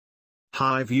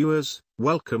Hi viewers,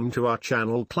 welcome to our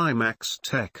channel Climax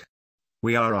Tech.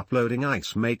 We are uploading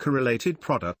ice maker related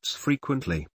products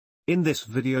frequently. In this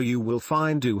video you will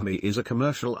find Euhomy is a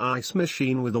commercial ice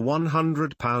machine with a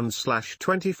 100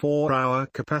 pound/24-hour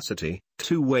capacity,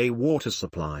 two-way water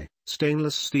supply,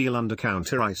 stainless steel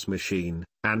under-counter ice machine,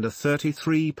 and a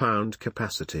 33-pound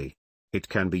capacity. It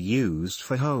can be used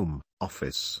for home,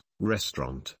 office,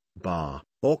 restaurant, bar,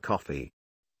 or coffee.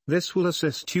 This will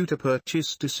assist you to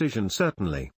purchase decision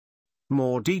certainly.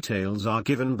 More details are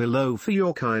given below for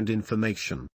your kind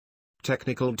information.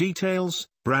 Technical details: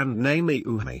 brand name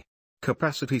Euhomy.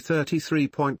 Capacity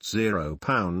 33.0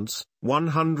 pounds,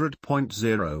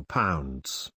 100.0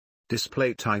 pounds.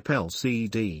 Display type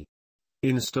LCD.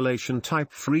 Installation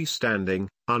type freestanding,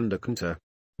 under-counter.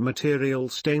 Material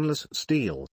stainless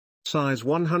steel. Size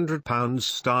 100 pounds.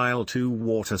 Style 2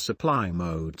 water supply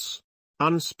modes.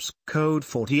 UNSPS code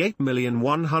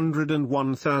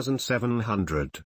 48,101,700.